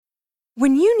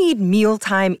When you need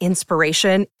mealtime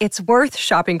inspiration, it's worth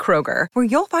shopping Kroger, where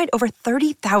you'll find over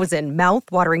 30,000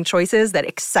 mouth-watering choices that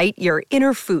excite your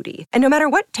inner foodie. And no matter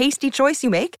what tasty choice you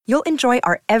make, you'll enjoy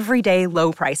our everyday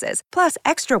low prices, plus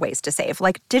extra ways to save,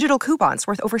 like digital coupons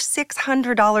worth over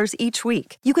 $600 each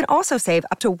week. You can also save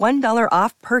up to $1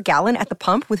 off per gallon at the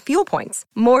pump with fuel points.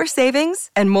 More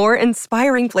savings and more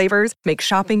inspiring flavors make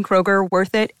shopping Kroger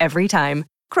worth it every time.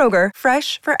 Kroger,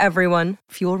 fresh for everyone.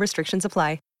 Fuel restrictions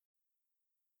apply.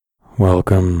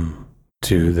 Welcome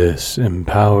to this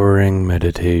empowering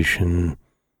meditation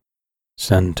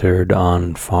centered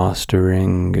on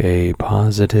fostering a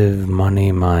positive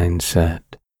money mindset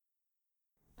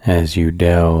as you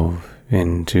delve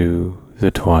into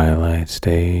the twilight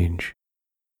stage,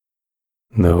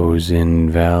 those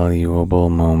invaluable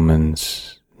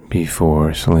moments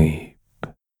before sleep.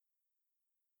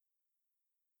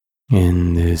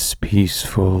 In this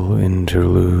peaceful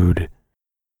interlude,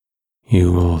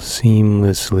 you will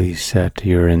seamlessly set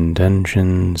your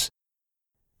intentions,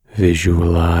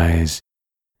 visualize,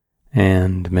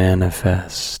 and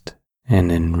manifest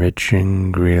an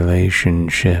enriching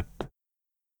relationship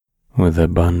with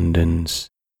abundance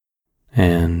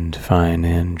and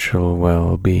financial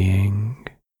well-being.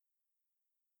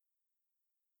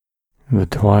 The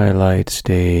twilight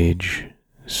stage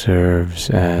serves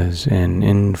as an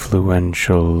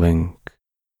influential link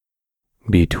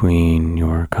between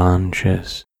your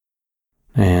conscious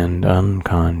and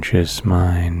unconscious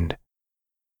mind,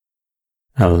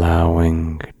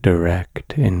 allowing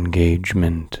direct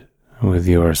engagement with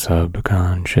your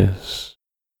subconscious.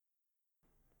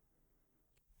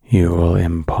 You will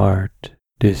impart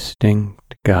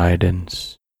distinct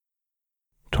guidance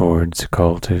towards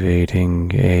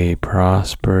cultivating a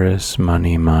prosperous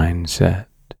money mindset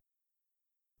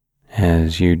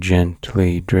as you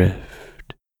gently drift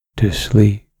to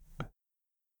sleep.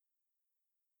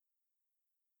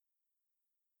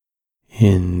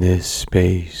 In this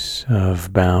space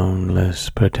of boundless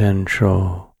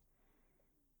potential,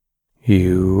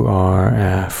 you are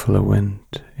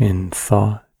affluent in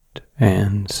thought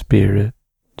and spirit.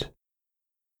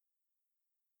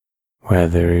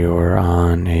 Whether you're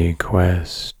on a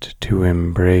quest to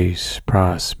embrace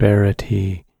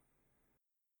prosperity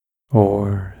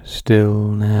or still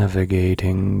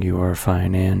navigating your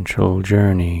financial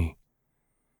journey,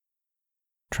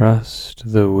 trust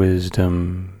the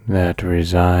wisdom that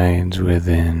resides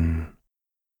within.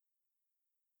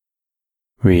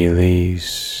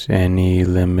 Release any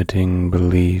limiting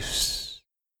beliefs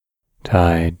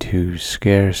tied to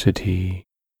scarcity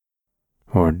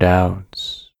or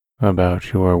doubts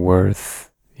about your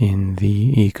worth in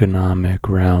the economic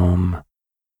realm.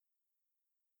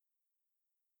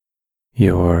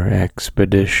 Your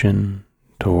expedition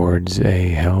towards a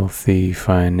healthy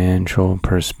financial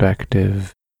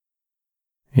perspective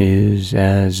is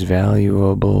as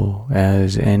valuable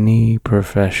as any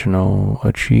professional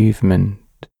achievement.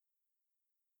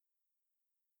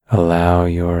 Allow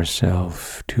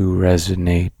yourself to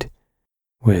resonate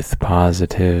with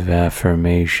positive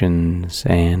affirmations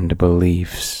and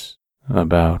beliefs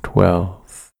about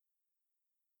wealth.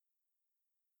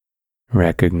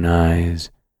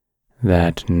 Recognize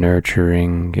that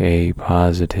nurturing a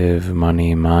positive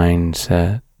money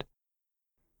mindset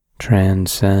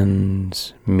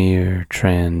transcends mere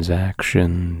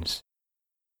transactions.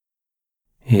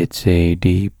 It's a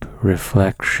deep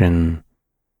reflection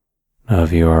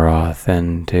of your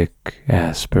authentic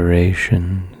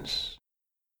aspirations.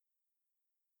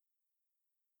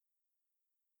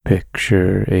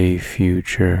 Picture a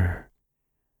future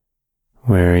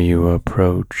where you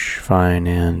approach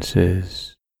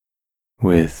finances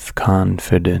with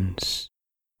confidence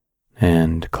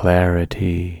and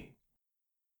clarity.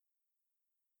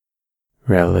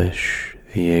 Relish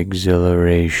the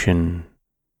exhilaration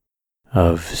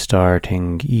of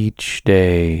starting each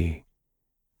day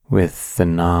with the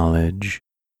knowledge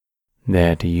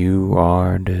that you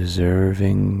are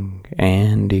deserving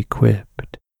and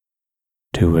equipped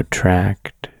to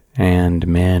attract and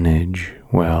manage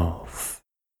wealth.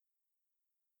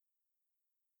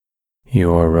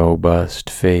 Your robust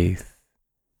faith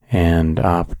and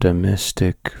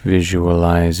optimistic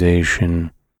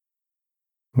visualization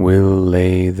will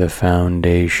lay the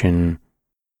foundation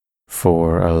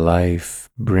for a life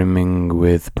brimming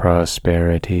with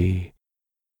prosperity,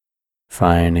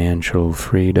 financial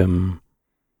freedom,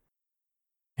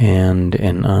 and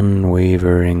an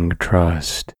unwavering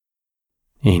trust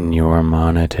in your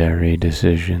monetary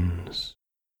decisions.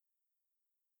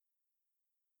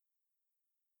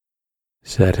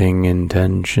 Setting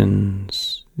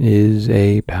intentions is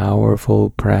a powerful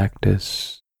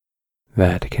practice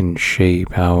that can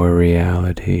shape our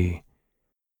reality,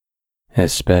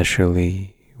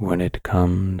 especially when it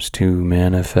comes to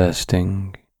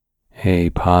manifesting a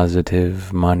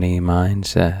positive money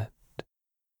mindset.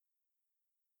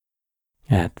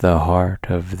 At the heart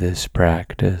of this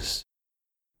practice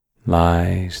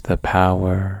lies the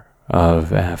power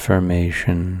of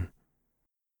affirmation,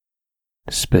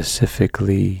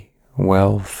 specifically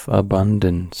wealth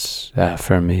abundance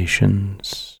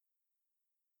affirmations.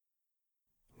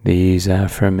 These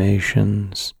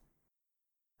affirmations,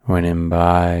 when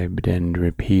imbibed and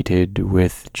repeated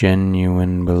with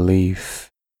genuine belief,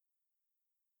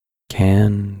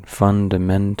 can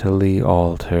fundamentally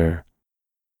alter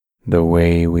the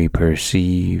way we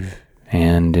perceive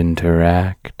and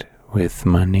interact with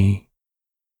money,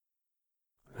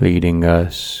 leading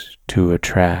us to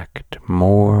attract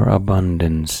more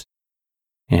abundance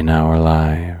in our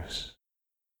lives.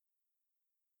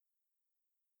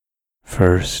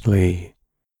 Firstly,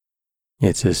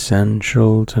 it's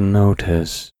essential to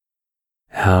notice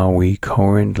how we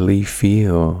currently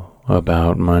feel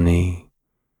about money.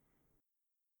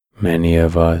 Many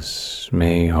of us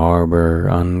may harbor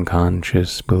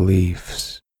unconscious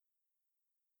beliefs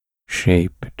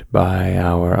shaped by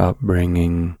our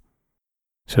upbringing,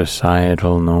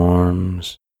 societal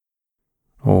norms,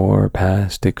 or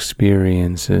past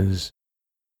experiences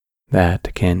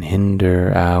that can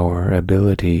hinder our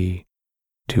ability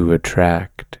to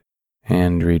attract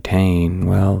and retain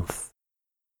wealth.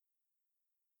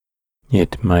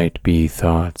 It might be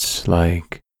thoughts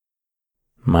like,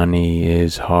 money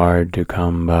is hard to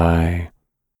come by,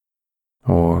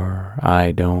 or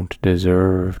I don't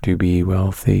deserve to be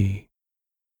wealthy.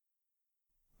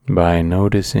 By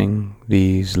noticing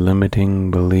these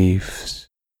limiting beliefs,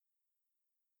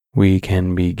 we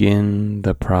can begin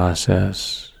the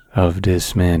process of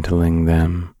dismantling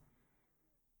them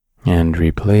and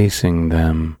replacing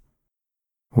them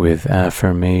with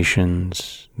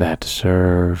affirmations that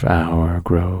serve our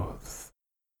growth.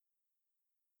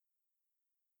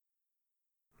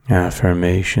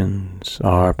 Affirmations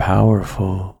are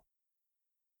powerful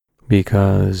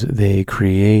because they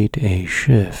create a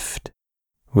shift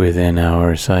within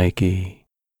our psyche.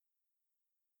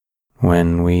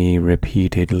 When we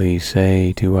repeatedly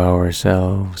say to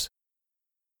ourselves,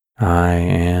 I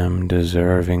am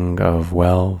deserving of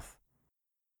wealth,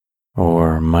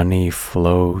 or money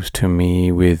flows to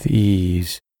me with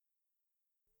ease,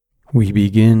 we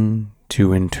begin to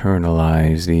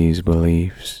internalize these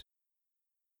beliefs.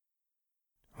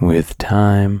 With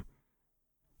time,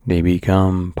 they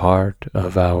become part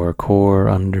of our core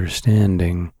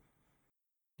understanding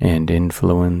and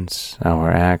influence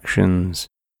our actions,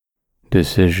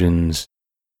 decisions,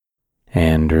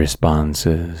 and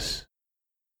responses.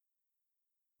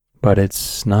 But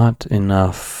it's not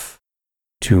enough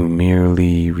to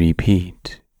merely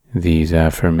repeat these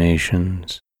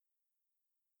affirmations.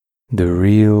 The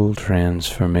real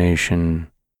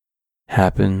transformation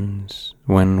happens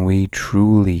when we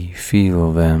truly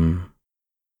feel them.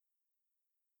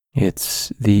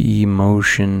 It's the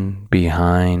emotion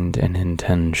behind an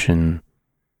intention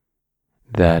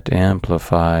that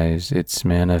amplifies its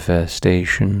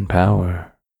manifestation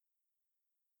power.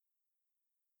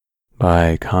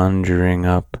 By conjuring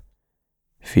up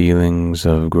feelings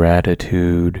of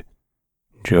gratitude,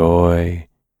 joy,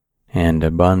 and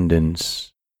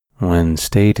abundance when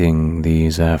stating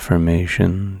these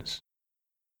affirmations,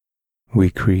 we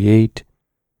create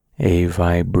a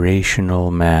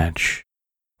vibrational match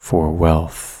for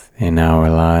wealth in our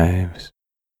lives.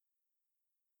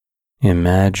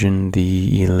 Imagine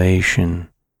the elation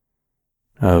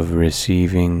of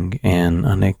receiving an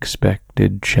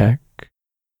unexpected check,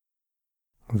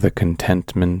 the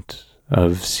contentment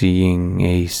of seeing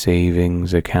a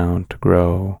savings account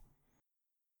grow,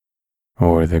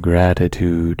 or the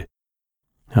gratitude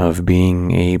of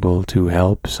being able to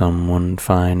help someone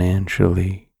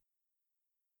financially.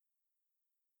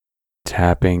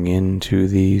 Tapping into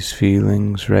these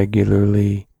feelings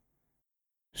regularly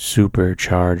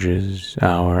supercharges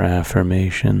our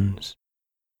affirmations,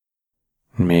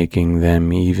 making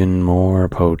them even more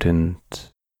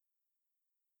potent.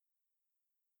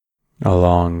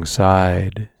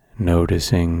 Alongside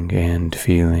noticing and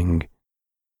feeling,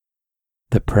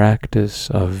 the practice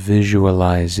of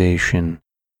visualization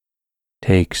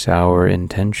takes our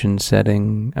intention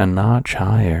setting a notch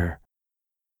higher.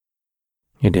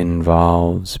 It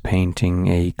involves painting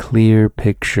a clear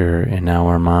picture in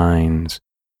our minds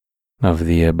of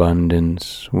the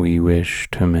abundance we wish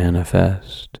to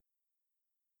manifest.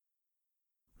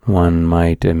 One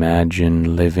might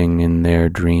imagine living in their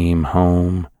dream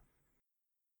home,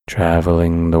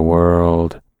 traveling the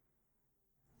world,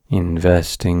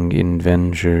 investing in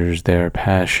ventures they're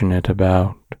passionate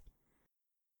about,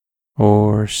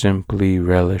 or simply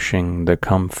relishing the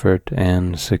comfort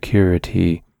and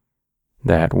security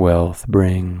that wealth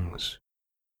brings.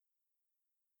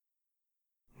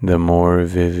 The more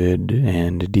vivid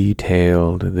and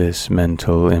detailed this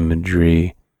mental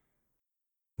imagery,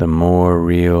 the more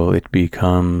real it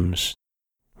becomes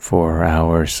for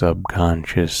our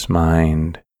subconscious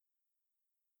mind.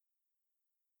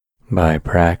 By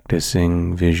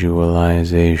practicing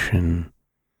visualization,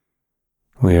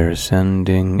 we are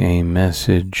sending a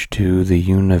message to the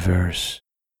universe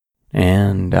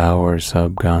and our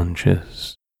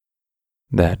subconscious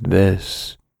that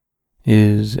this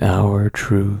is our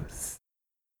truth,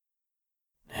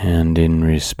 and in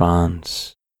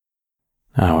response,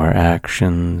 our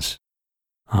actions,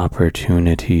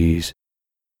 opportunities,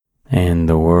 and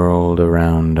the world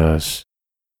around us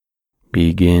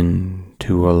begin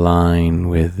to align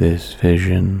with this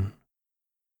vision.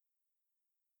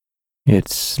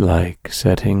 It's like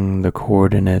setting the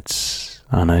coordinates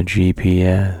on a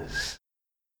GPS.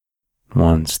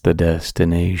 Once the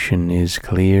destination is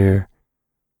clear,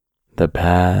 the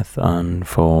path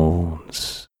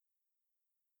unfolds.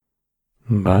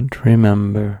 But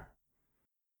remember,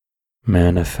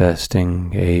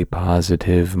 manifesting a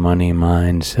positive money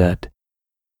mindset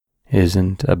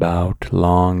isn't about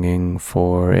longing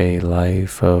for a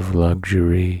life of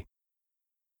luxury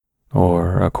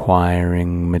or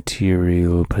acquiring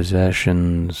material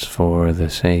possessions for the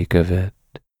sake of it.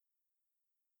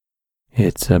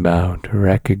 It's about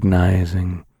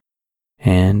recognizing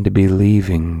and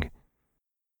believing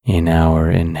in our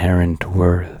inherent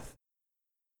worth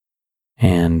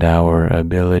and our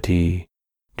ability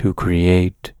to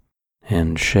create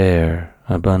and share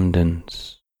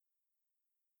abundance.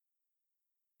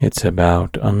 It's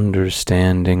about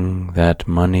understanding that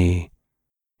money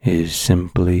is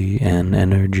simply an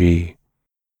energy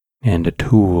and a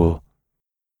tool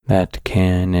that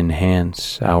can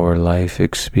enhance our life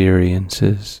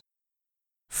experiences,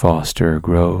 foster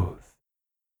growth,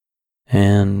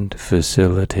 and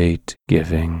facilitate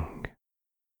giving.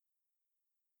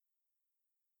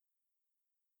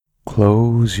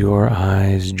 Close your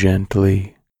eyes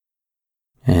gently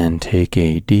and take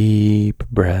a deep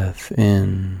breath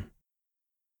in.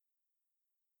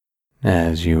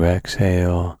 As you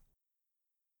exhale,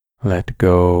 let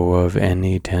go of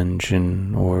any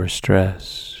tension or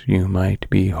stress you might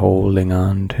be holding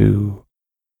on to.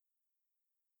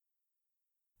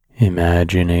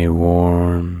 Imagine a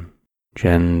warm,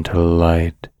 gentle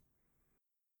light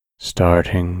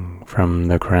starting from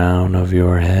the crown of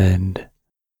your head.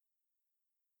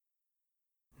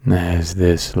 As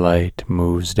this light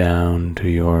moves down to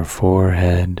your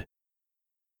forehead,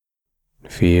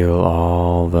 feel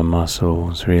all the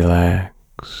muscles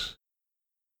relax.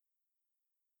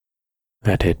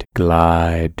 Let it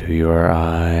glide to your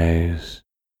eyes,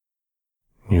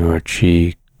 your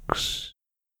cheeks,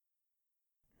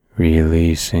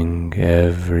 releasing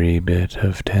every bit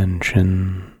of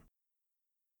tension.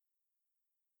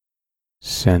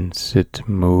 Sense it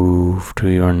move to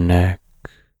your neck,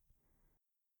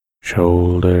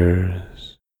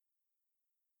 shoulders,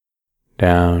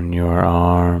 down your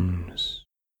arms,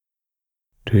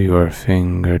 to your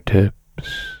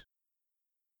fingertips,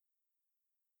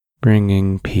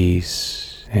 bringing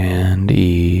peace and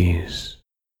ease.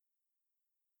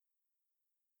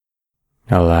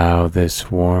 Allow this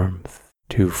warmth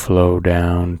to flow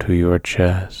down to your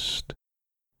chest,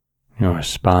 your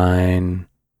spine,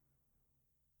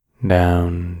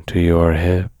 down to your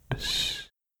hips.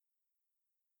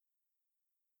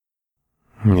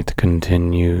 It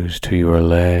continues to your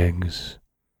legs,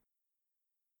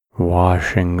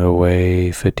 washing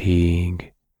away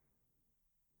fatigue,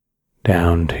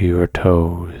 down to your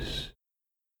toes.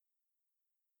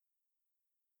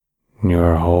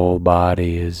 Your whole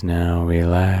body is now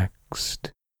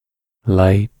relaxed,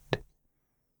 light,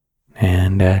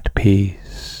 and at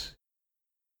peace.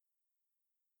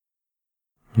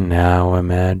 Now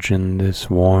imagine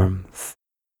this warmth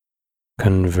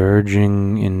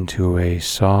converging into a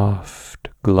soft,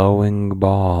 glowing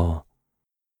ball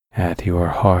at your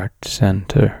heart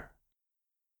center.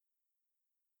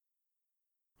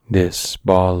 This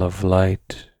ball of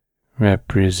light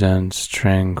represents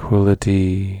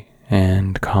tranquility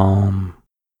and calm.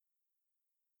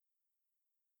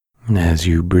 As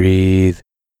you breathe,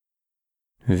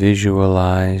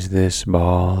 visualize this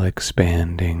ball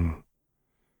expanding,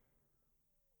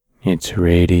 its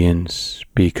radiance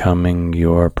becoming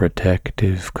your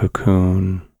protective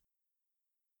cocoon.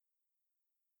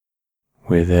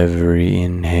 with every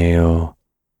inhale,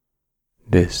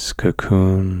 this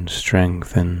cocoon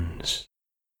strengthens,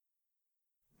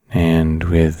 and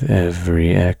with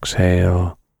every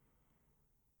exhale,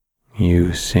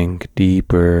 you sink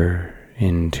deeper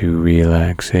into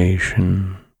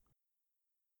relaxation,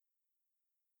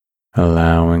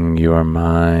 allowing your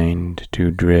mind to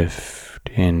drift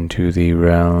into the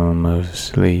realm of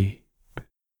sleep.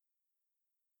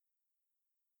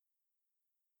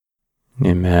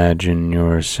 Imagine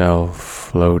yourself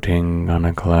floating on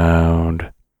a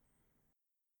cloud,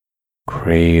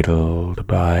 cradled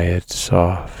by its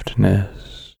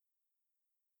softness.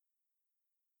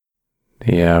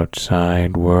 The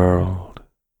outside world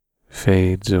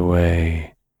fades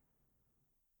away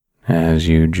as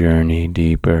you journey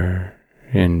deeper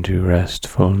into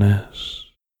restfulness.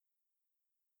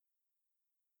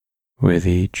 With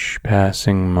each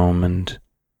passing moment,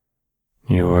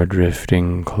 you are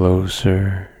drifting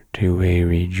closer to a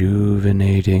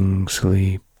rejuvenating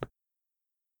sleep.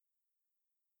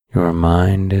 Your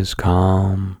mind is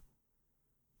calm,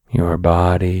 your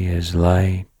body is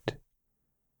light,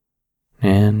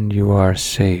 and you are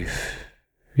safe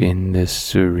in this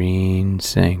serene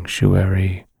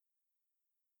sanctuary.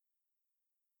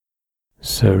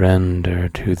 Surrender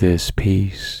to this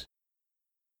peace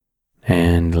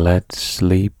and let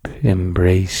sleep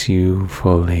embrace you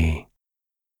fully.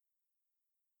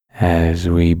 As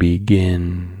we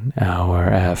begin our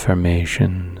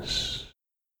affirmations,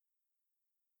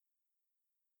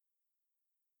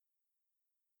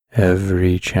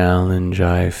 every challenge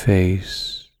I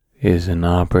face is an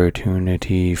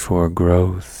opportunity for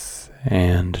growth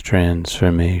and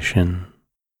transformation.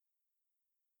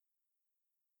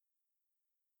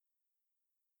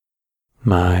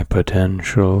 My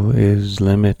potential is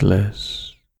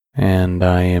limitless, and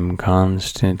I am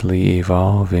constantly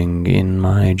evolving in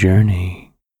my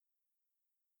journey.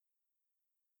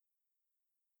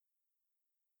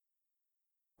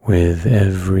 With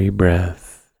every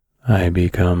breath, I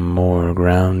become more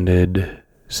grounded,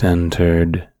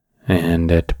 centered, and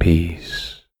at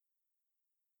peace.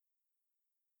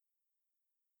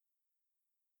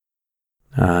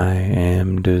 I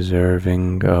am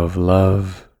deserving of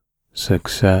love,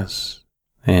 success,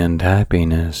 and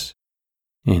happiness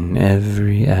in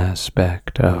every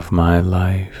aspect of my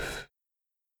life.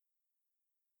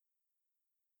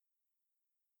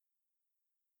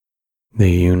 The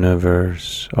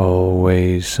universe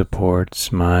always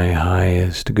supports my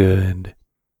highest good,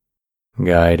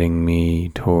 guiding me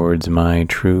towards my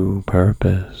true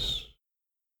purpose.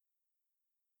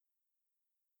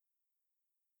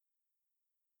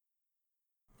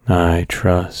 I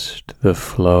trust the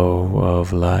flow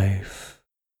of life,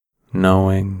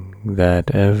 knowing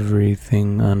that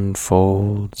everything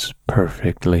unfolds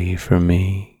perfectly for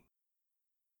me.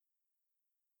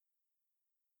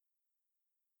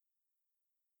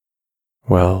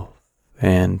 Wealth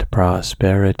and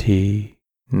prosperity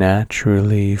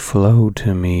naturally flow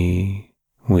to me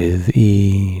with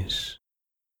ease.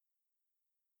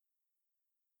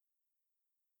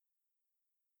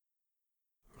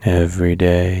 Every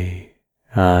day,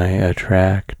 I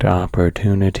attract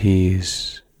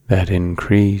opportunities that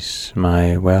increase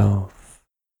my wealth.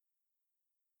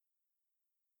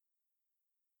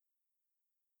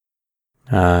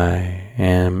 I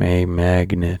am a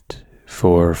magnet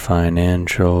for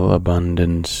financial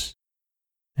abundance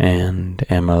and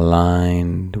am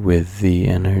aligned with the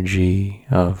energy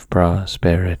of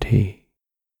prosperity.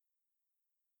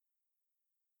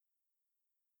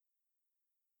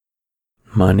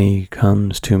 Money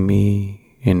comes to me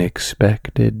in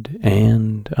expected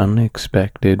and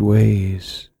unexpected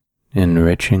ways,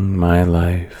 enriching my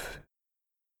life.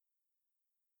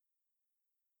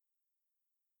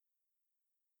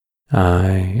 I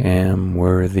am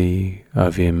worthy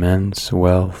of immense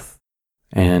wealth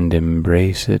and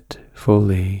embrace it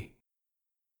fully.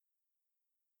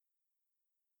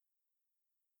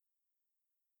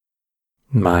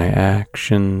 My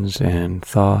actions and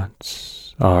thoughts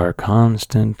are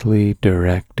constantly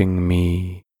directing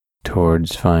me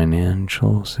towards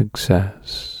financial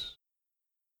success.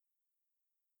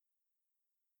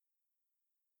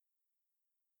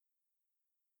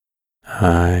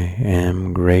 I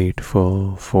am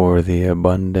grateful for the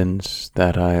abundance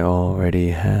that I already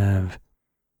have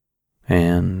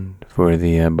and for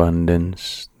the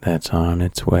abundance that's on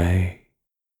its way.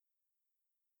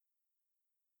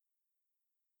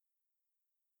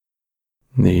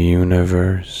 The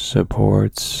universe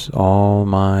supports all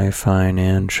my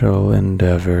financial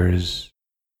endeavors,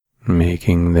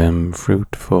 making them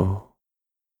fruitful.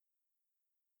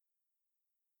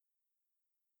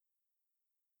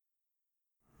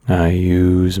 I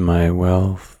use my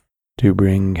wealth to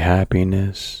bring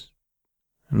happiness,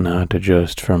 not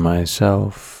just for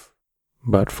myself,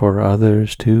 but for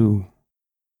others too.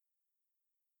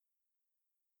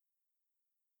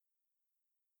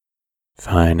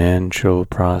 Financial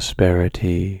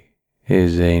prosperity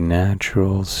is a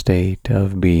natural state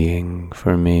of being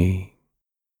for me.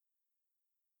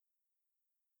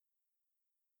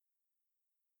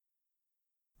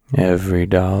 Every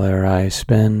dollar I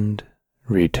spend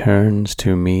returns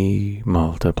to me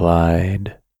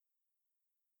multiplied.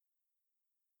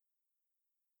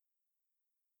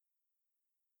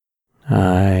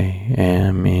 I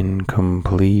am in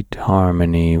complete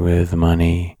harmony with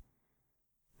money,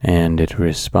 and it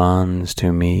responds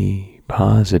to me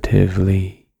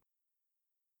positively.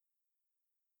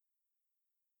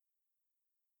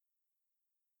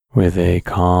 With a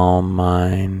calm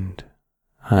mind,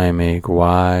 I make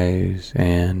wise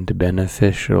and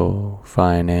beneficial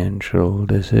financial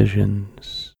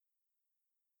decisions.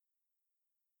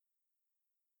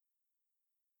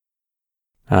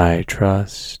 I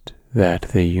trust that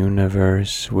the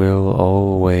universe will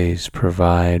always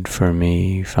provide for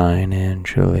me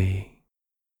financially.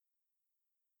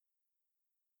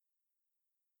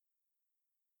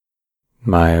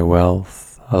 My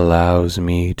wealth allows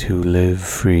me to live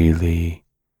freely,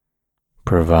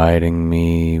 providing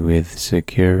me with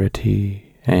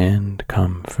security and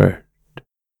comfort.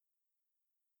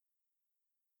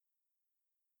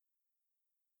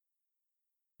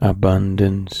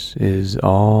 Abundance is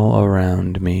all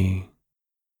around me,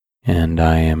 and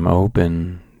I am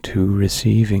open to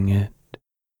receiving it.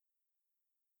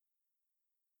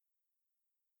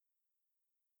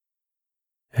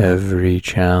 Every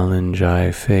challenge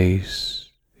I face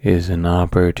is an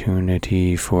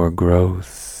opportunity for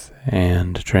growth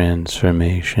and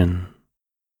transformation.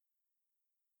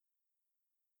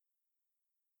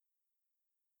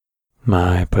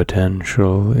 My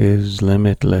potential is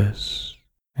limitless,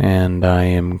 and I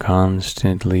am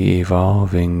constantly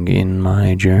evolving in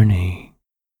my journey.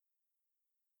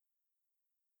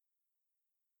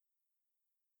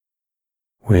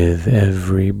 With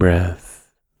every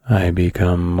breath, I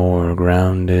become more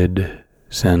grounded,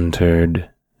 centered,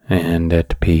 and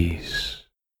at peace.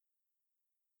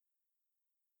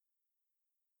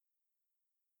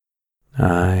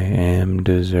 I am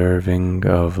deserving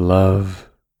of love,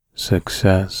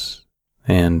 success,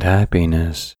 and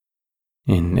happiness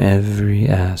in every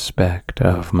aspect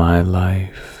of my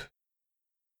life.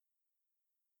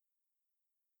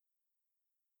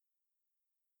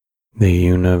 The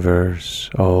universe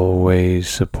always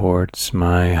supports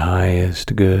my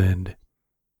highest good,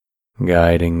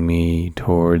 guiding me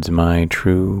towards my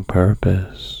true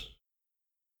purpose.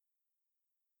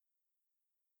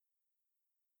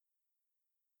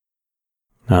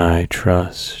 I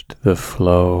trust the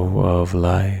flow of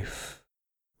life,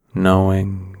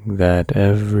 knowing that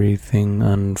everything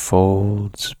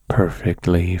unfolds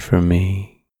perfectly for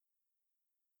me.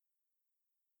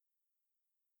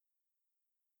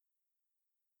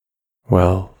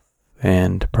 Wealth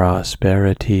and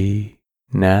prosperity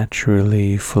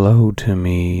naturally flow to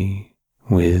me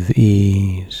with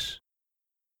ease.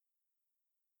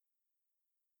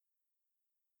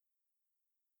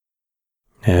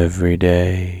 Every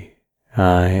day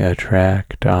I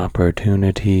attract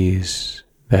opportunities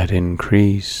that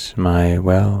increase my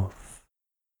wealth.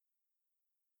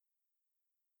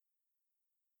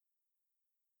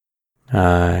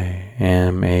 I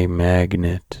am a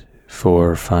magnet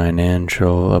for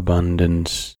financial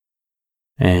abundance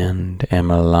and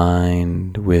am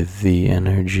aligned with the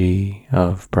energy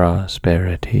of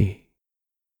prosperity.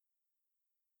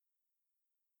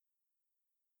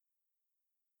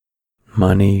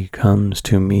 Money comes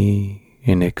to me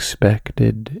in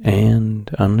expected and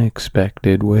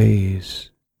unexpected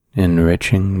ways,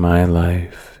 enriching my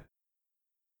life.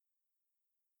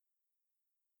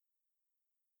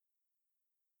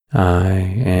 I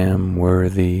am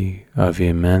worthy of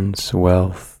immense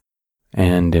wealth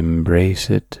and embrace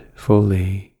it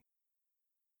fully.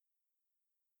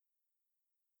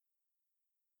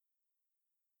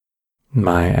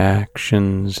 My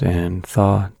actions and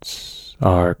thoughts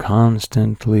are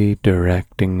constantly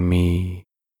directing me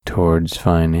towards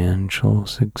financial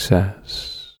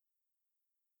success.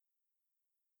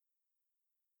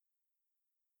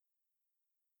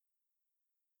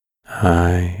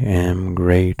 I am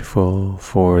grateful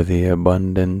for the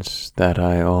abundance that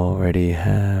I already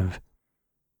have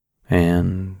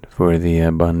and for the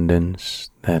abundance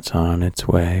that's on its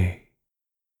way.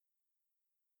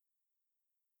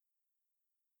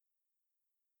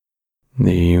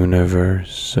 The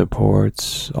universe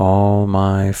supports all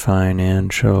my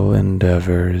financial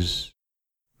endeavors,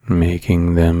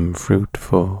 making them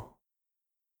fruitful.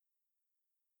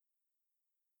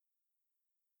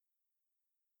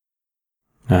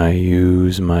 I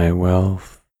use my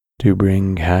wealth to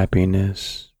bring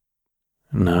happiness,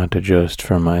 not just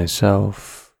for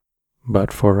myself,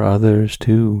 but for others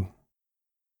too.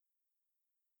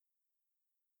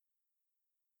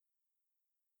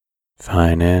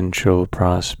 Financial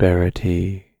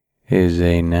prosperity is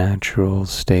a natural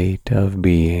state of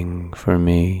being for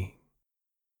me.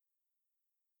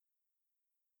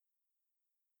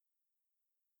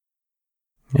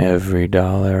 Every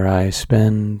dollar I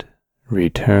spend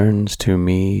returns to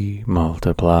me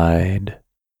multiplied.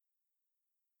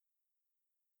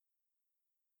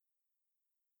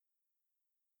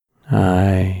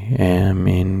 I am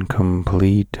in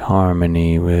complete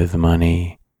harmony with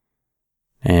money,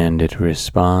 and it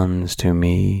responds to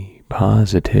me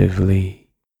positively.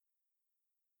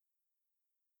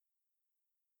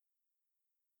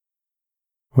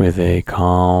 With a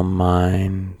calm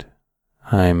mind,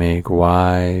 I make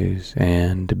wise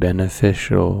and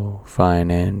beneficial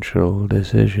financial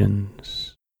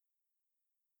decisions.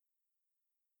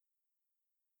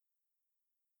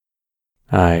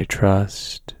 I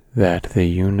trust that the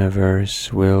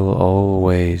universe will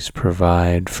always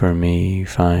provide for me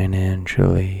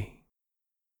financially.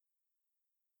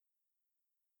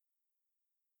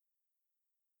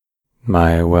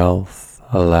 My wealth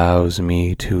allows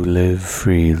me to live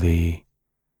freely,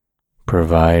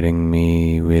 providing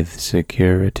me with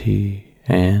security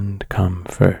and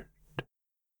comfort.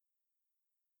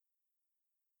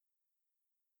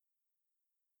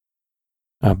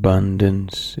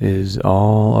 Abundance is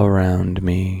all around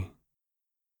me,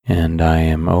 and I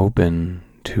am open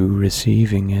to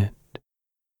receiving it.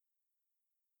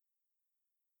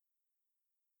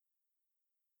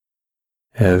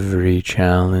 Every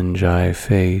challenge I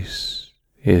face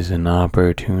is an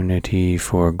opportunity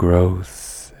for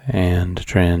growth and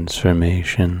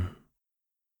transformation.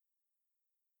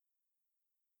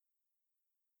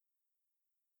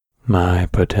 My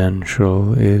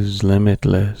potential is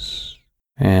limitless,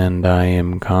 and I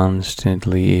am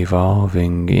constantly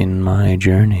evolving in my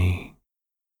journey.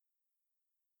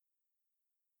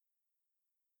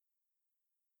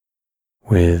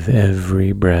 With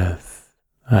every breath,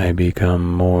 I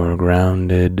become more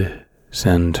grounded,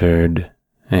 centered,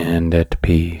 and at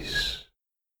peace.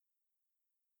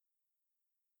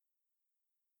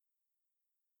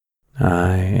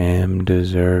 I am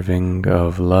deserving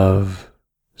of love,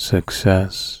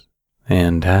 success,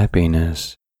 and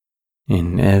happiness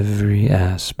in every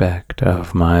aspect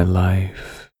of my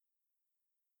life.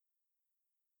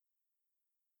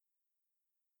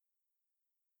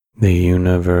 The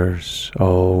universe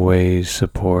always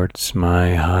supports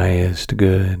my highest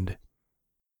good,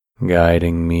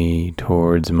 guiding me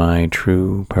towards my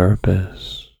true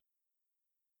purpose.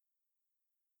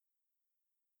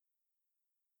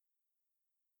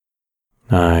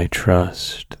 I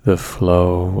trust the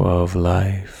flow of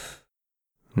life,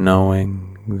 knowing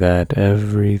that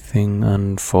everything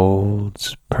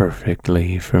unfolds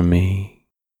perfectly for me.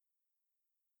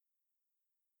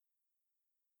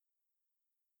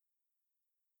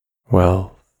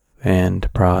 Wealth and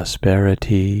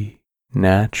prosperity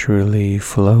naturally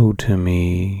flow to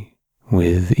me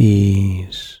with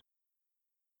ease.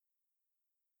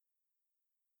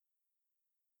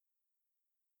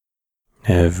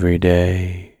 Every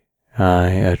day I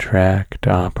attract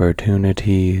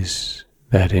opportunities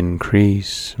that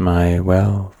increase my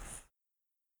wealth.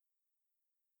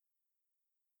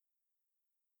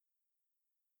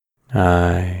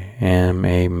 I am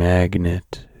a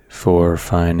magnet for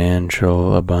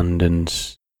financial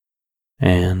abundance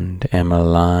and am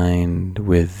aligned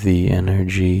with the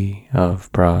energy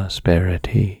of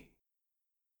prosperity.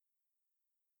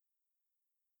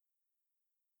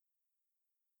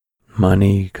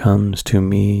 Money comes to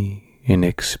me in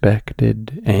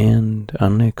expected and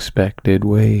unexpected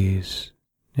ways,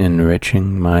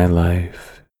 enriching my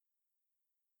life.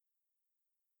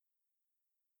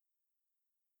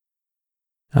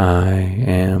 I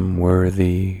am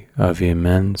worthy of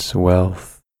immense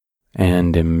wealth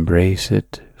and embrace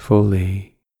it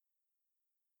fully.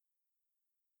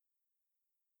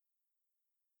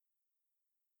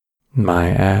 My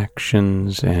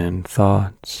actions and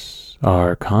thoughts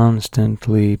are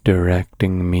constantly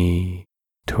directing me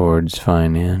towards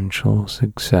financial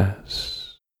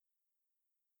success.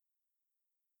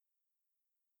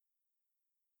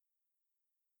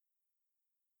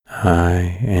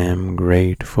 I am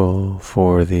grateful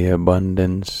for the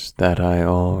abundance that I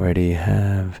already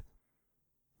have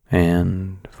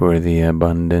and for the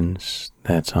abundance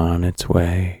that's on its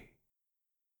way.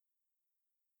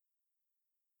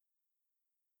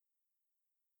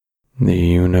 The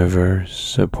universe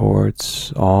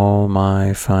supports all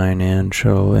my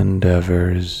financial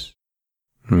endeavors,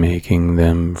 making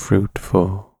them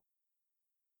fruitful.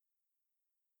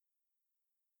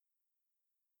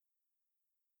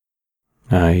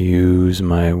 I use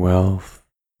my wealth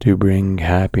to bring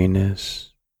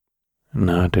happiness,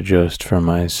 not just for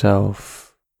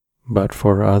myself, but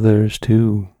for others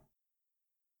too.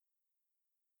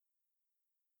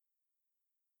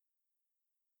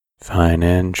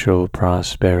 Financial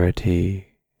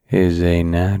prosperity is a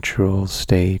natural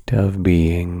state of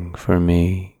being for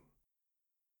me.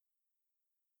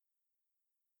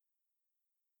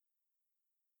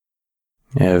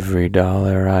 Every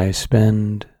dollar I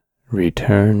spend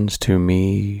returns to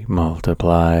me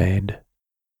multiplied.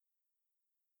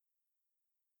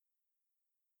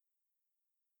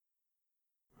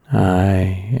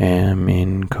 I am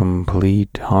in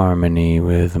complete harmony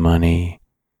with money,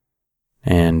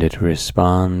 and it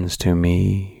responds to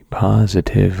me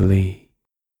positively.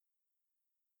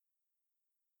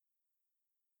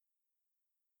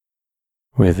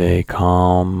 With a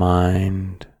calm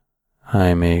mind,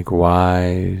 I make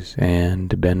wise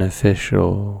and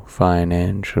beneficial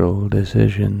financial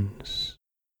decisions.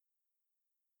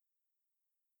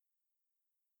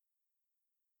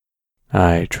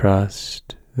 I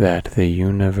trust that the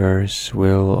universe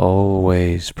will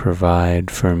always provide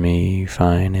for me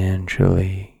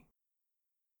financially.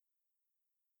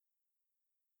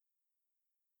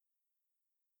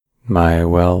 My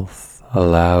wealth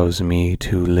allows me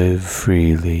to live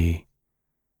freely,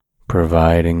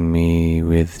 providing me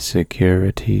with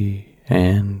security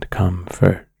and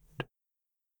comfort.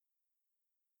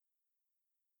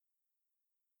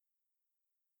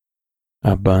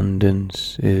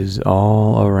 Abundance is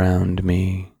all around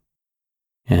me,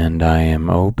 and I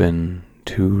am open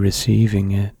to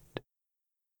receiving it.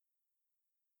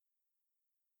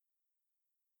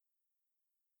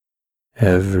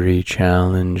 Every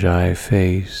challenge I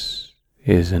face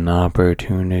is an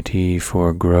opportunity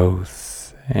for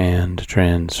growth and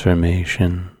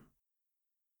transformation.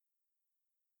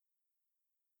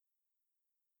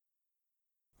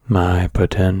 My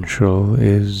potential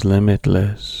is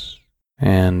limitless,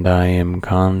 and I am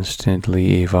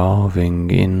constantly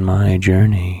evolving in my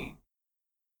journey.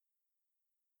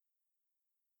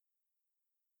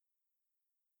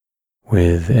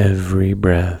 With every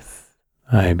breath,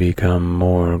 I become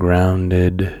more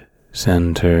grounded,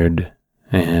 centered,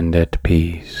 and at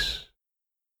peace.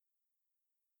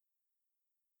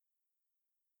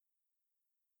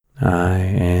 I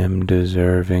am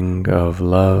deserving of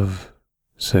love,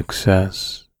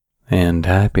 success, and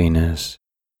happiness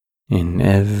in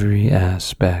every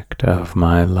aspect of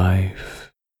my life.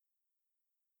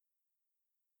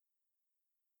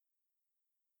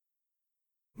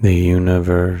 The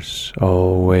universe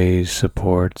always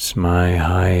supports my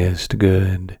highest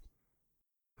good,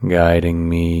 guiding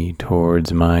me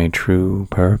towards my true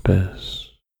purpose.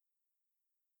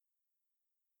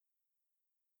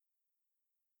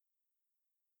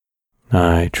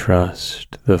 I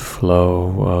trust the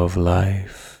flow of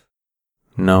life,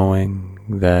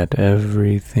 knowing that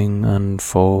everything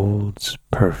unfolds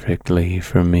perfectly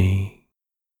for me.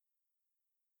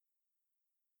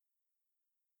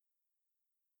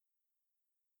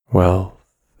 Wealth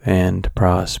and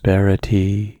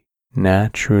prosperity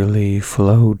naturally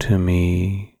flow to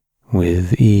me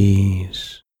with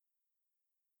ease.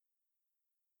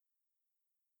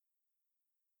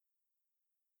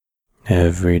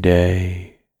 Every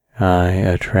day I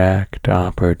attract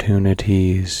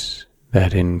opportunities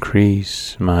that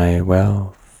increase my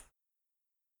wealth.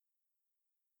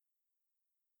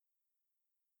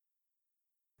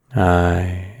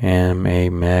 I am a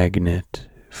magnet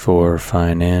for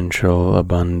financial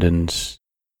abundance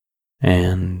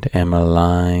and am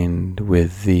aligned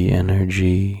with the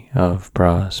energy of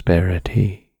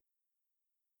prosperity.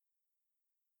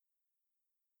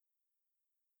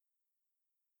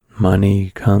 Money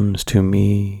comes to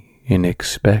me in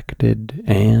expected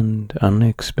and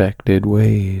unexpected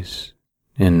ways,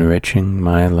 enriching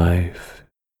my life.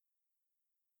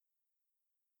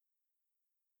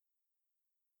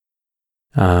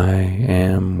 I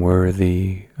am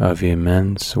worthy of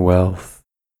immense wealth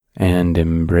and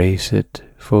embrace it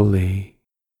fully.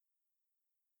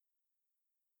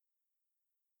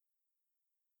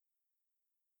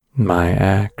 My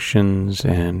actions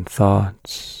and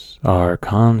thoughts are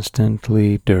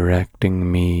constantly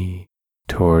directing me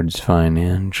towards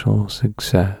financial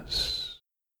success.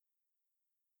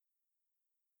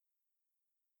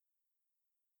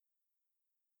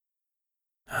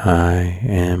 I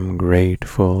am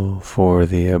grateful for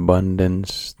the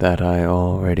abundance that I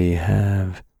already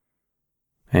have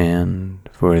and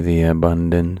for the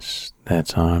abundance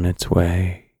that's on its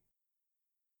way.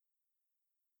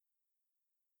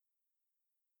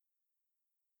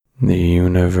 The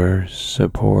universe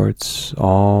supports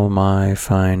all my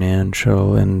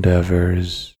financial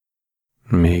endeavors,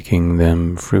 making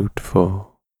them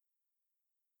fruitful.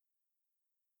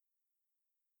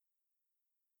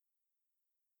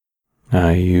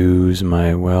 I use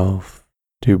my wealth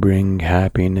to bring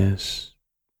happiness,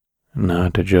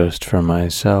 not just for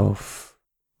myself,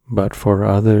 but for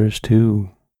others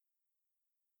too.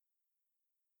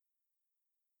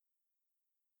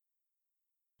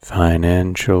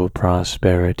 Financial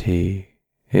prosperity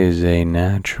is a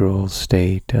natural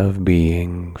state of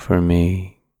being for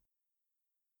me.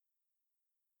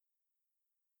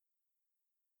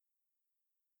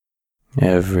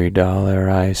 Every dollar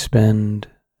I spend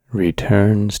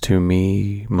returns to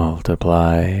me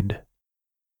multiplied.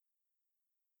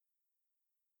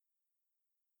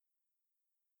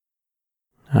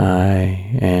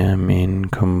 I am in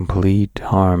complete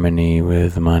harmony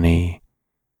with money,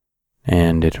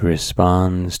 and it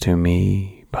responds to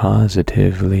me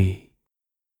positively.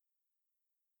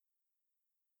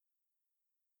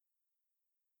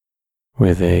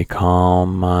 With a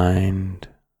calm mind,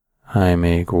 I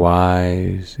make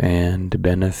wise and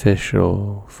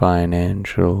beneficial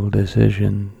financial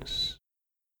decisions.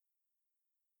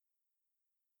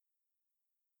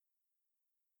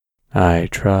 I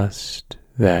trust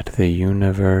that the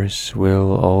universe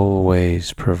will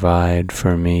always provide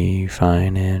for me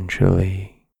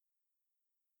financially.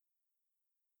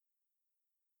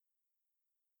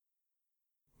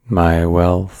 My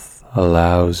wealth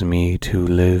allows me to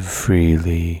live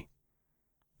freely,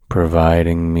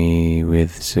 providing me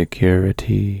with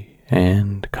security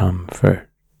and comfort.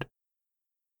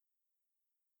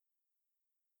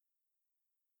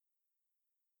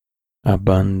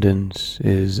 Abundance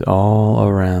is all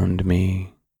around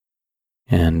me,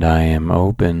 and I am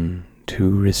open to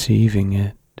receiving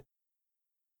it.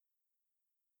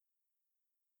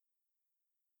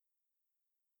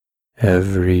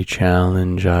 Every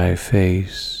challenge I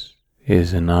face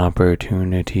is an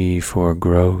opportunity for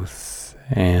growth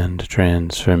and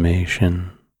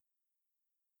transformation.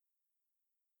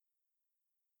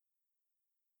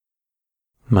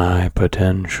 My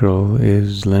potential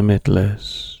is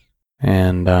limitless,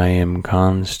 and I am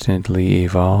constantly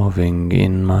evolving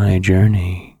in my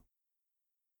journey.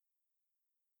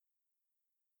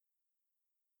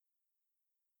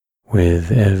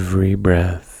 With every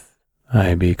breath,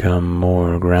 I become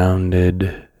more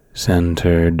grounded,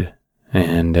 centered,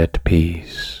 and at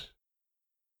peace.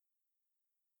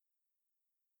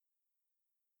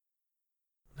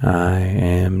 I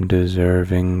am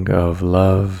deserving of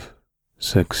love,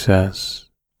 success,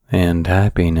 and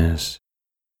happiness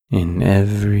in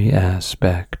every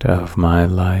aspect of my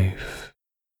life.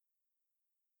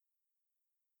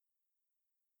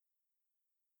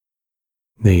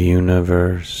 The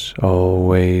universe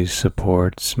always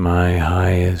supports my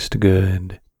highest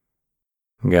good,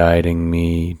 guiding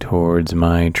me towards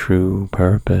my true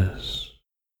purpose.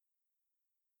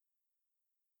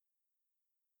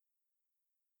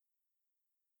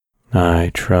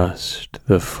 I trust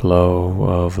the flow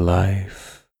of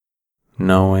life,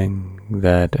 knowing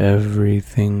that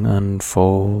everything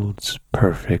unfolds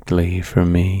perfectly for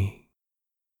me.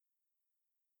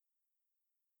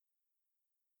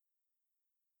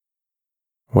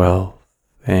 Wealth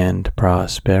and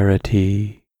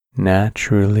prosperity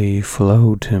naturally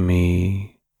flow to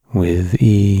me with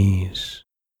ease.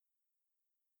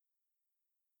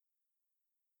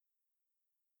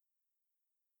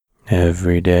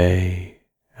 Every day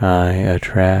I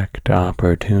attract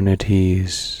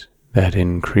opportunities that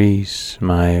increase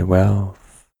my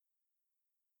wealth.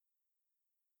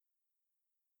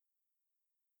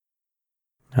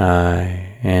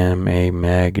 I am a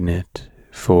magnet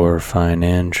for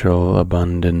financial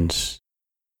abundance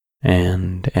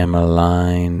and am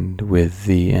aligned with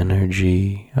the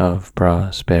energy of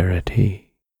prosperity.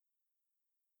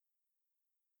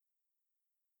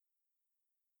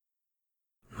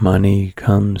 Money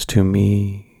comes to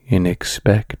me in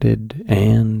expected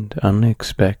and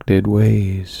unexpected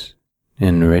ways,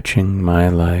 enriching my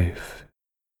life.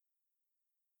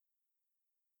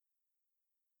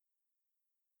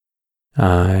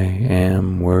 I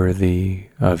am worthy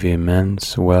of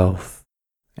immense wealth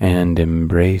and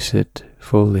embrace it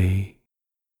fully.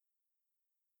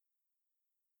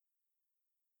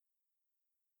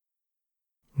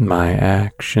 My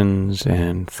actions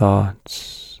and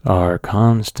thoughts are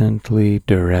constantly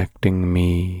directing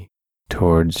me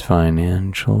towards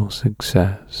financial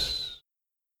success.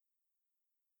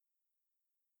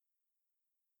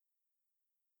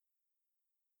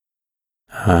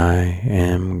 I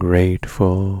am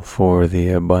grateful for the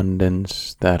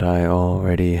abundance that I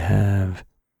already have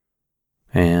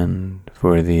and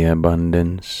for the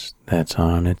abundance that's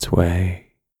on its way.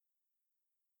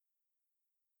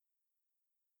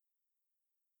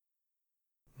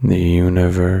 The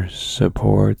universe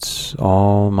supports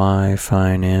all my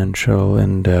financial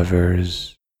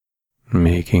endeavors,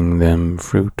 making them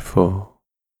fruitful.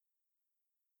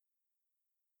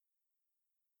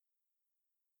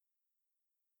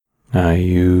 I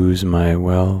use my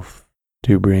wealth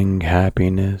to bring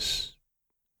happiness,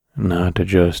 not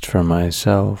just for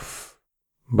myself,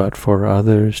 but for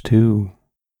others too.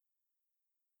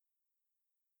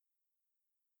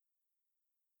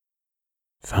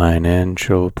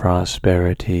 Financial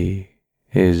prosperity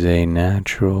is a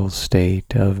natural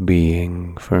state of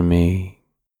being for me.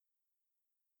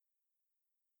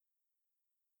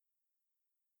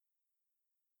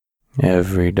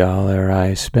 Every dollar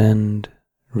I spend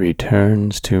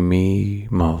returns to me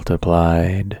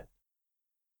multiplied.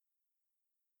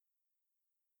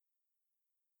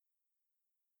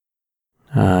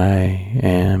 I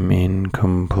am in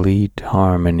complete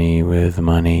harmony with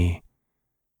money,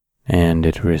 and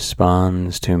it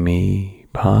responds to me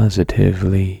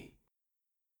positively.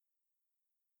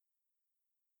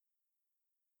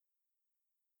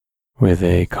 With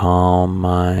a calm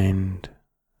mind,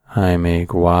 I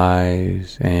make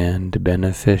wise and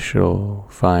beneficial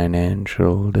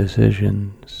financial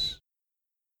decisions.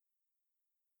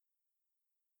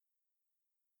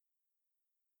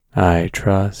 I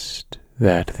trust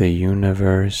that the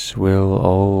universe will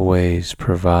always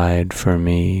provide for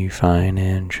me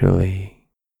financially.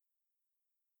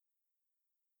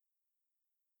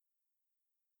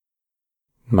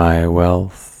 My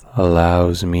wealth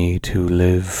allows me to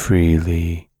live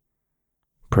freely,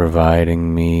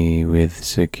 providing me with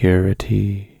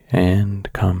security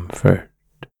and comfort.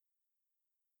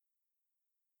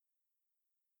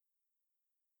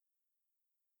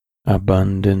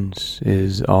 Abundance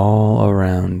is all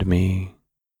around me,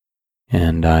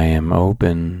 and I am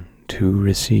open to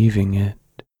receiving it.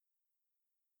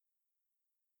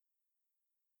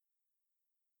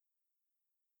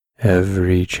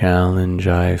 Every challenge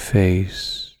I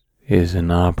face is an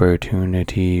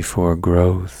opportunity for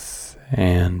growth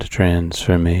and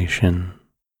transformation.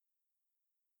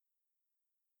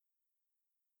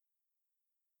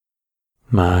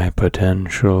 My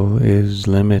potential is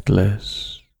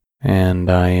limitless, and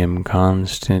I am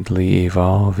constantly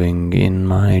evolving in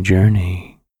my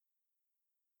journey.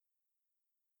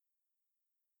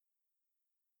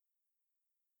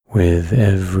 With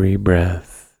every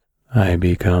breath, I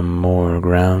become more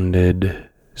grounded,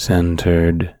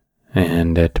 centered,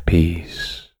 and at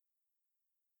peace.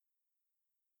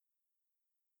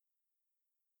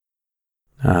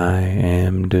 I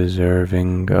am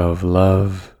deserving of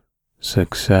love,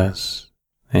 success,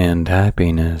 and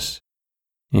happiness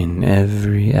in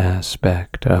every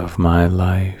aspect of my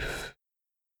life.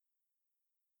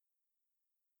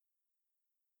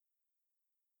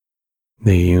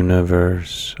 The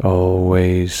universe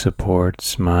always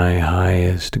supports my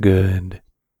highest good,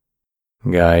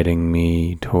 guiding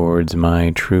me towards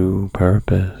my true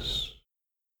purpose.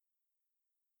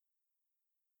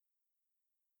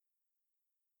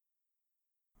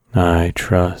 I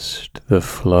trust the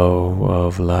flow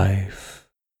of life,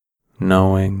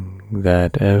 knowing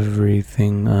that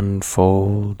everything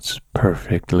unfolds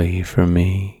perfectly for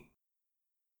me.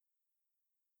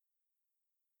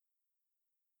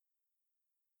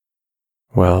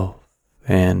 Wealth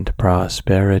and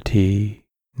prosperity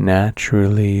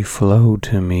naturally flow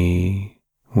to me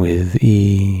with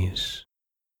ease.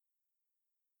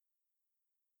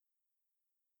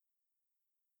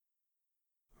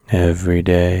 Every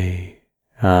day,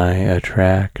 I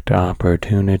attract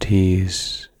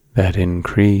opportunities that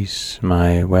increase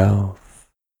my wealth.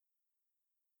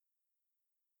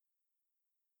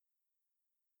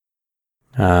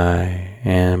 I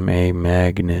am a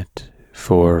magnet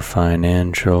for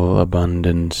financial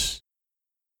abundance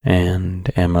and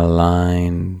am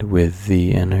aligned with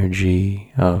the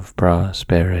energy of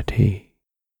prosperity.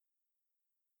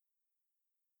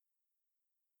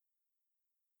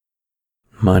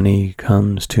 Money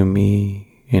comes to me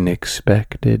in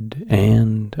expected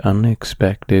and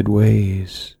unexpected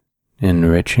ways,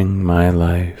 enriching my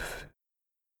life.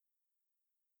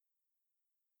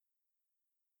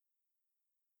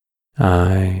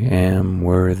 I am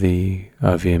worthy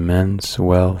of immense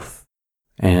wealth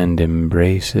and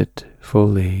embrace it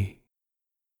fully.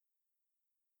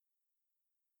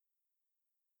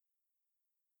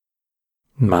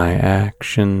 My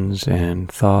actions and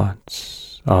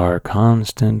thoughts are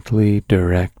constantly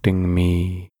directing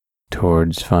me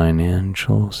towards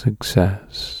financial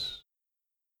success.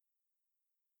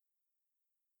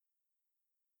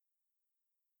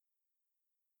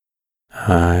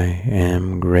 I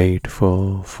am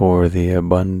grateful for the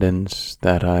abundance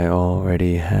that I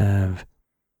already have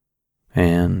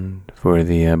and for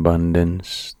the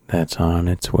abundance that's on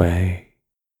its way.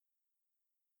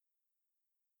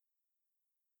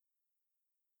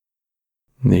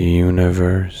 The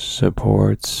universe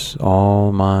supports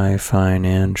all my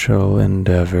financial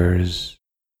endeavors,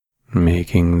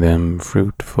 making them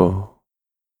fruitful.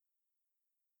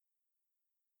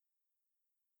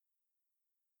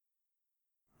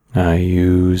 I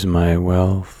use my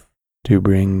wealth to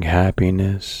bring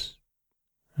happiness,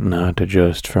 not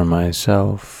just for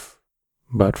myself,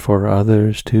 but for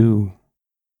others too.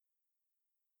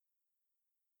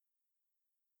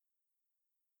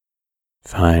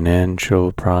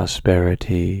 Financial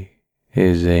prosperity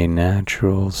is a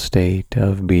natural state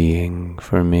of being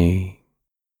for me.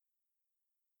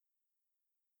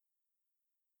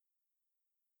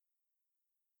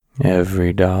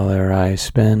 Every dollar I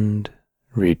spend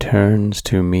returns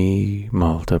to me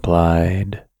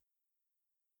multiplied.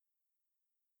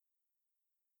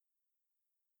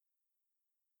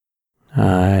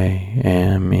 I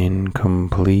am in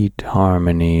complete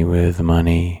harmony with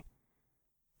money,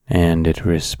 and it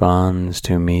responds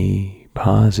to me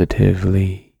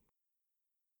positively.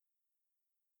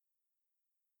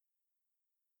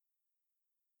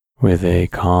 With a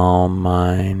calm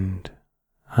mind,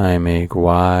 I make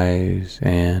wise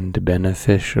and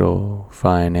beneficial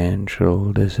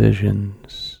financial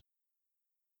decisions.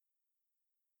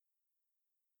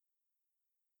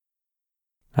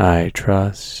 I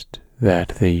trust that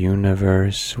the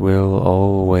universe will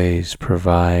always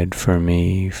provide for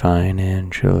me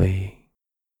financially.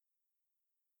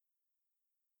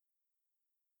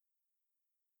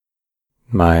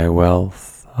 My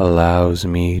wealth allows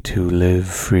me to live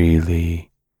freely,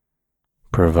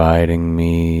 providing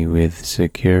me with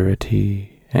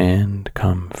security and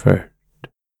comfort.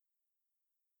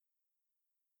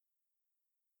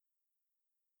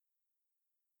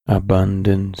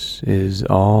 Abundance is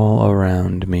all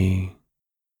around me,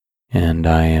 and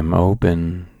I am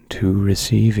open to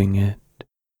receiving it.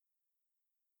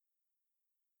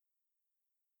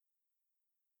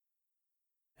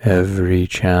 Every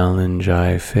challenge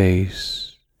I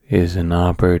face is an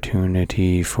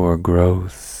opportunity for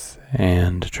growth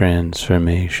and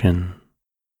transformation.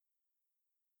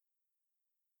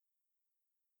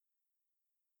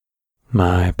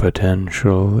 My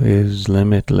potential is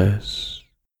limitless,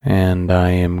 and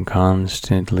I am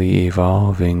constantly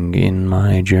evolving in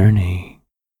my journey.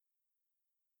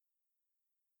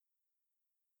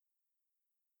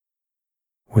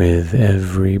 With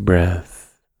every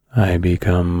breath, I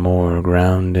become more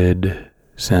grounded,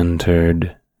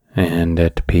 centered, and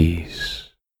at peace.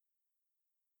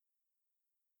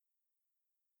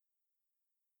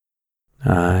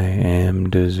 I am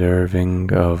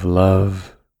deserving of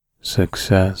love,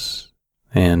 success,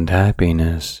 and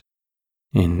happiness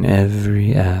in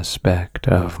every aspect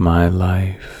of my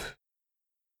life.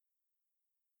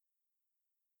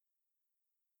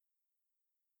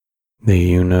 The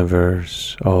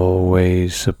universe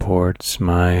always supports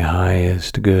my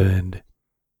highest good,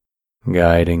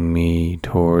 guiding me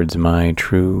towards my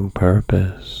true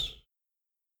purpose.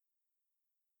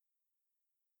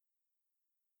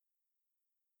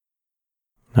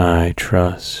 I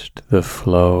trust the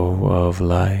flow of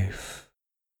life,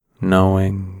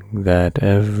 knowing that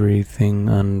everything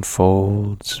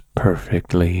unfolds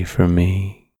perfectly for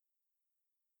me.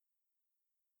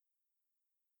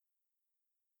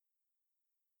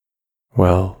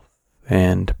 Wealth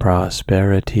and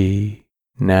prosperity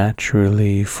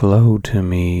naturally flow to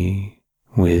me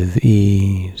with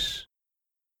ease.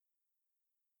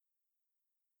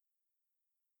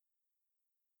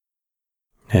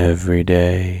 Every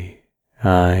day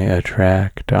I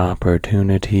attract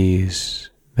opportunities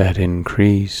that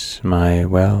increase my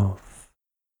wealth.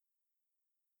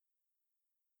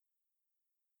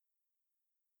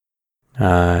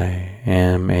 I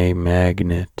am a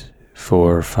magnet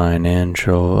for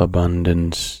financial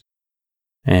abundance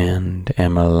and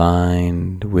am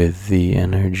aligned with the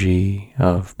energy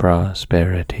of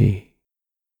prosperity.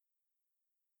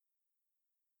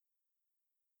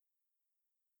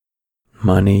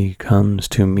 Money comes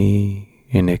to me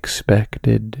in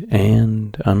expected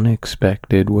and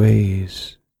unexpected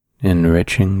ways,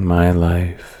 enriching my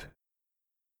life.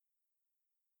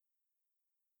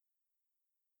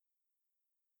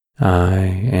 I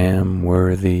am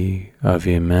worthy of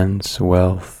immense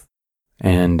wealth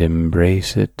and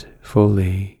embrace it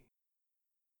fully.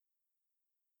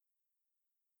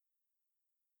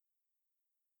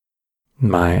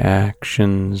 My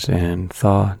actions and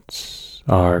thoughts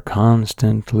are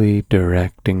constantly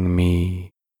directing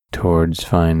me towards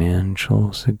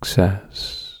financial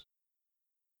success.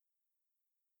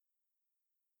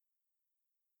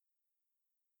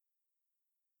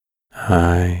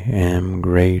 I am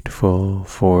grateful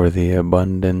for the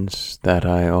abundance that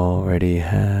I already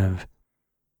have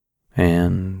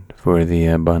and for the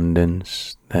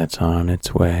abundance that's on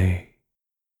its way.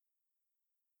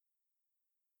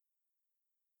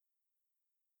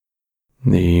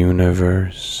 The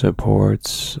universe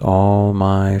supports all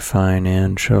my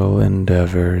financial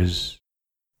endeavors,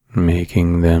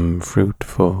 making them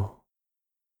fruitful.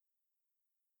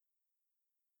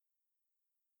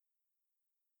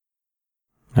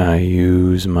 I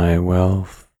use my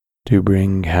wealth to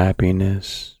bring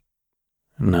happiness,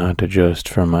 not just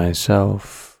for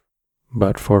myself,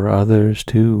 but for others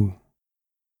too.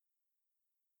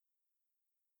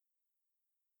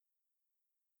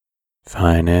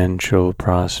 Financial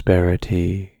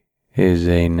prosperity is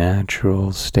a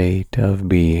natural state of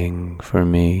being for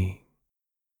me.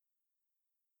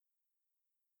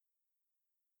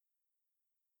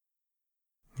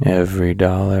 Every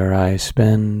dollar I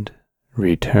spend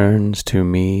returns to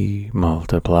me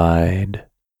multiplied.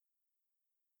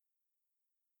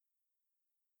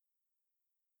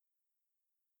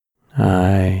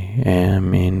 I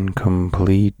am in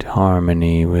complete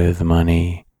harmony with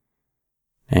money,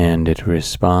 and it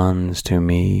responds to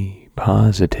me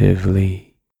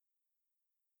positively.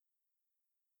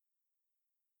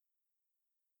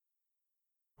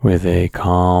 With a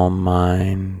calm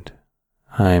mind,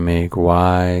 I make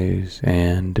wise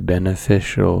and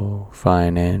beneficial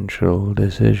financial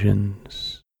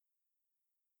decisions.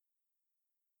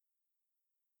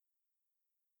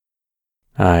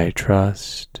 I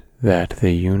trust that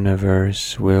the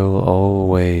universe will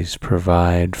always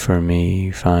provide for me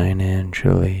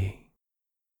financially.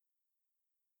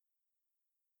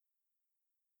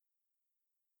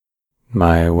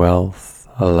 My wealth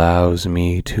allows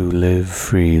me to live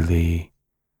freely,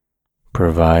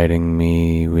 providing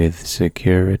me with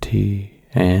security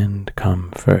and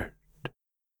comfort.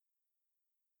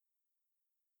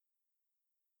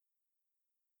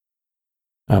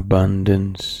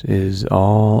 Abundance is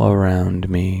all around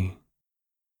me,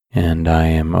 and I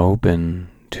am open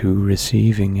to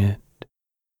receiving it.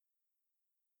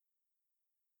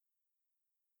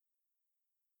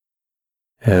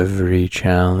 Every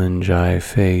challenge I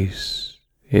face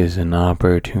is an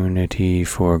opportunity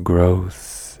for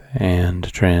growth and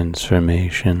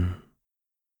transformation.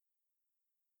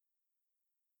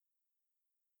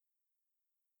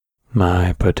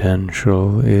 My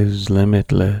potential is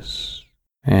limitless,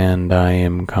 and I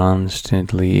am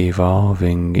constantly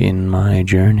evolving in my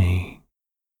journey.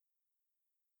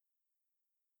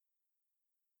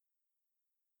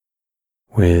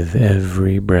 With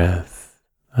every breath,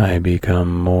 I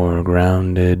become more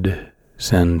grounded,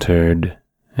 centered,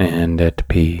 and at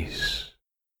peace.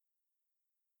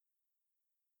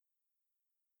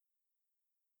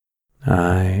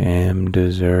 I am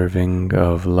deserving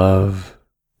of love,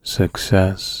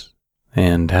 success,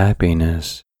 and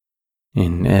happiness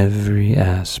in every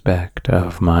aspect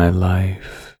of my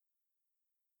life.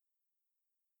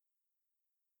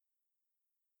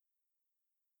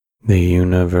 The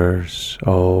universe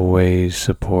always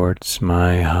supports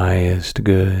my highest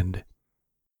good,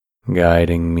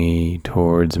 guiding me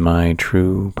towards my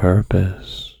true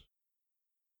purpose.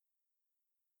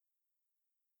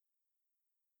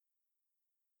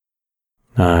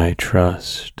 I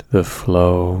trust the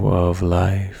flow of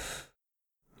life,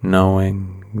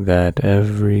 knowing that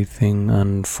everything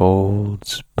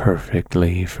unfolds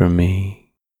perfectly for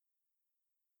me.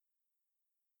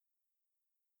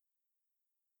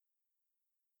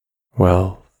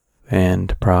 Wealth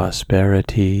and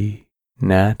prosperity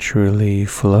naturally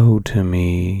flow to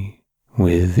me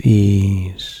with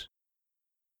ease.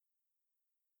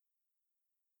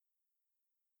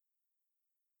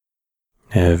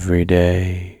 Every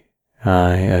day,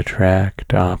 I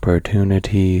attract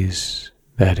opportunities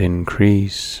that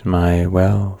increase my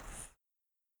wealth.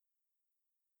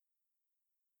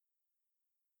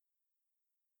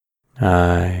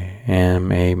 I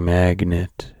am a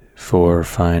magnet for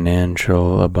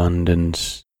financial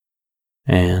abundance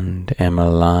and am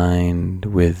aligned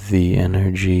with the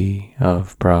energy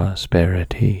of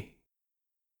prosperity.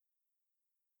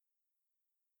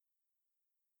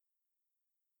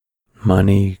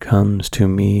 Money comes to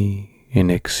me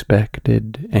in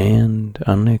expected and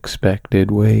unexpected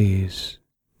ways,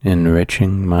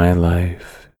 enriching my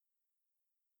life.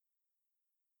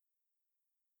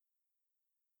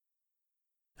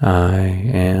 I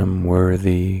am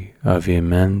worthy of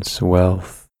immense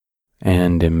wealth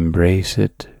and embrace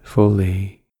it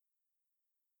fully.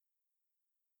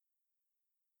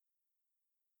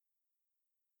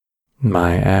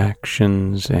 My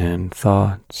actions and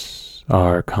thoughts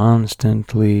are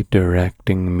constantly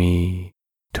directing me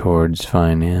towards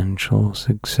financial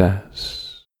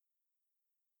success.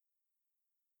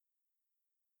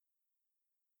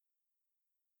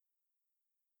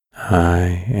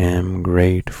 I am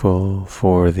grateful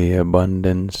for the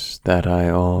abundance that I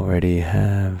already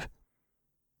have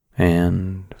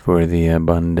and for the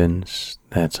abundance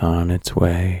that's on its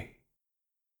way.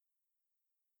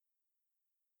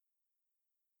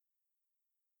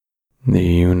 The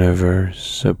universe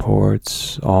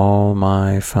supports all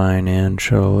my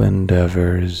financial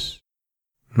endeavors,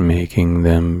 making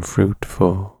them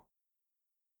fruitful.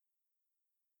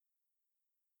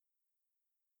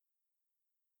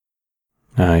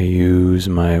 I use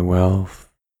my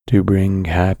wealth to bring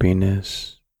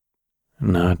happiness,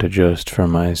 not just for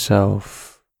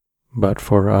myself, but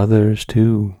for others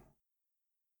too.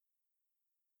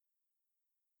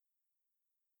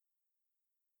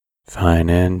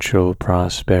 Financial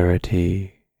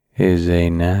prosperity is a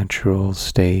natural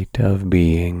state of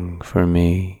being for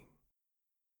me.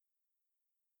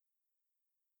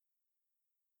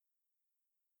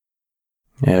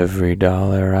 Every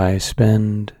dollar I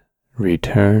spend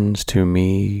returns to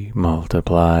me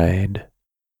multiplied.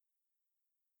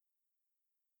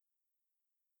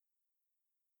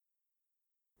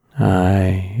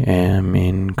 I am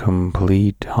in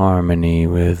complete harmony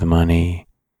with money,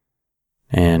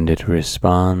 and it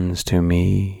responds to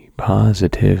me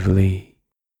positively.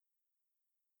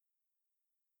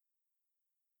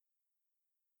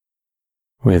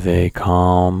 With a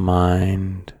calm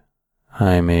mind,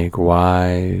 I make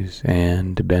wise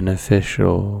and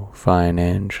beneficial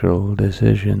financial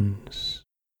decisions.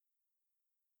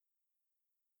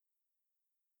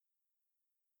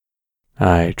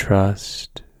 I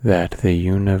trust that the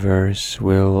universe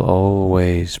will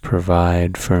always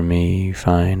provide for me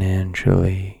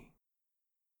financially.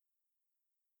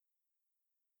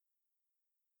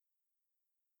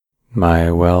 My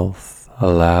wealth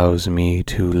allows me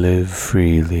to live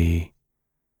freely,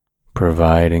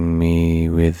 providing me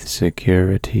with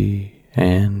security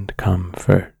and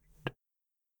comfort.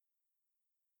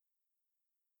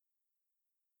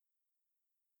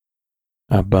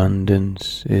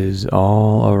 Abundance is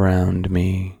all around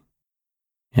me,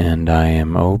 and I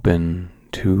am open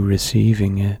to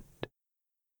receiving it.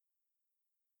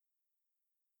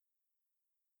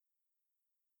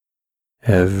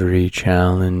 Every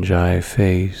challenge I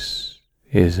face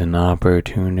is an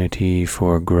opportunity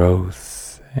for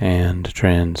growth and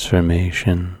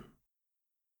transformation.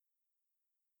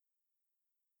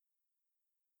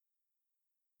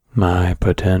 My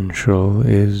potential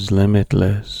is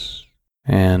limitless,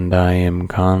 and I am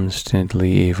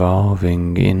constantly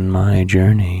evolving in my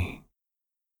journey.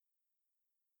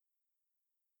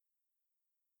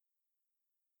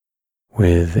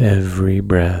 With every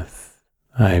breath,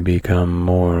 I become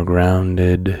more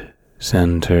grounded,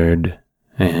 centered,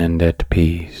 and at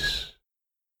peace.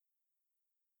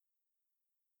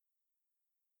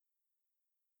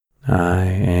 I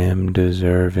am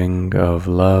deserving of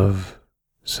love,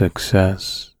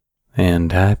 success,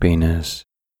 and happiness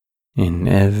in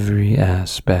every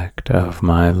aspect of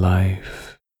my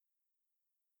life.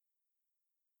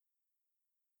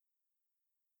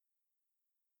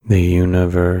 The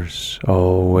universe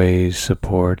always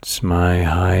supports my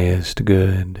highest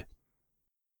good,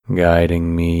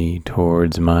 guiding me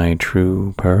towards my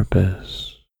true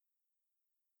purpose.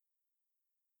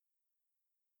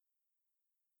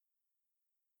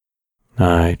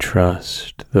 I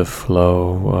trust the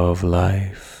flow of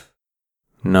life,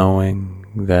 knowing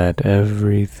that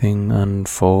everything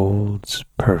unfolds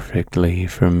perfectly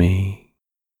for me.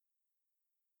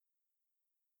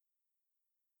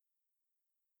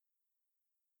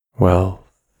 Wealth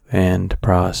and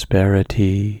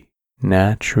prosperity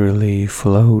naturally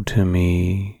flow to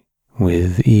me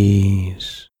with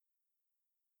ease.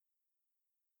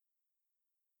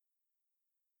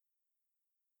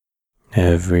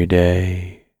 Every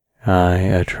day, I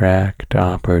attract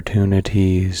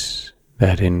opportunities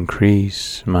that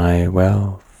increase my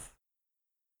wealth.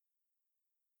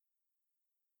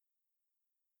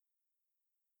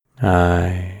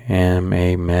 I am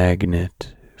a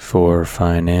magnet for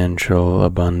financial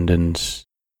abundance,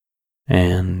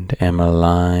 and am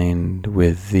aligned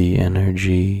with the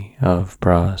energy of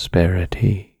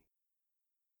prosperity.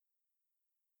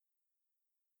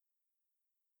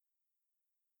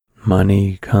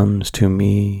 Money comes to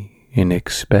me in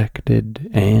expected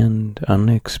and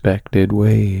unexpected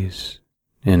ways,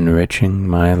 enriching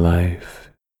my life